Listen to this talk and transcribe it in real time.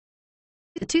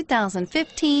The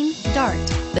 2015 Dart.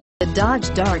 The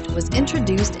Dodge Dart was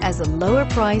introduced as a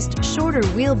lower-priced, shorter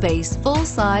wheelbase,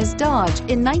 full-size Dodge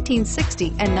in 1960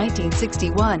 and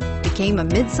 1961, became a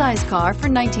mid-size car for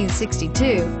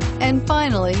 1962, and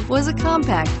finally was a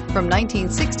compact from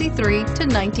 1963 to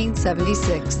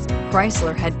 1976.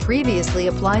 Chrysler had previously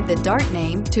applied the Dart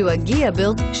name to a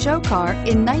Ghia-built show car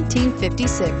in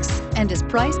 1956 and is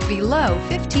priced below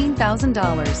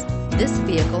 $15,000. This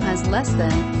vehicle has less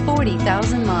than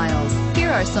 40,000 miles. Here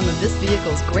are some of this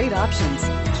vehicle's great options: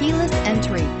 keyless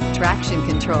entry, traction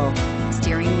control,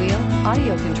 steering wheel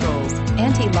audio controls,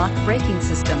 anti-lock braking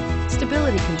system,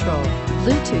 stability control,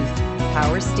 Bluetooth,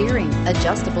 power steering,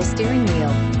 adjustable steering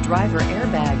wheel, driver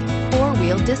airbag,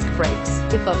 four-wheel disc brakes.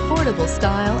 If affordable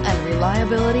style and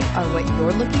reliability are what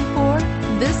you're looking for,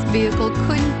 this vehicle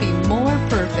couldn't be more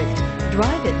perfect.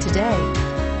 Drive it today.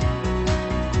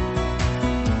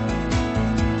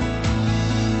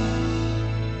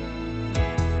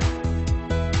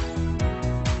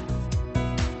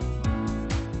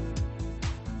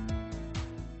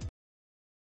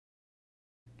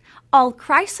 All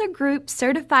Chrysler Group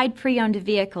certified pre-owned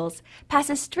vehicles pass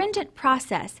a stringent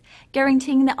process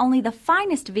guaranteeing that only the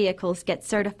finest vehicles get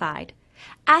certified.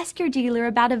 Ask your dealer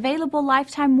about available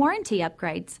lifetime warranty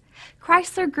upgrades.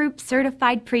 Chrysler Group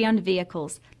certified pre-owned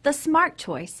vehicles, the smart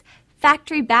choice,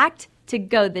 factory backed to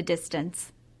go the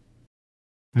distance.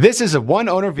 This is a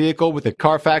one-owner vehicle with a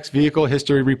CARFAX Vehicle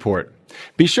History Report.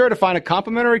 Be sure to find a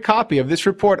complimentary copy of this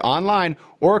report online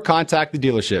or contact the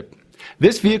dealership.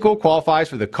 This vehicle qualifies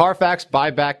for the CARFAX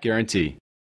buyback guarantee.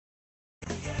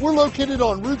 We're located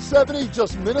on Route 70,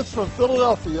 just minutes from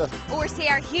Philadelphia. Or see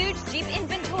our huge Jeep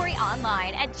inventory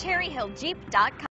online at cherryhilljeep.com.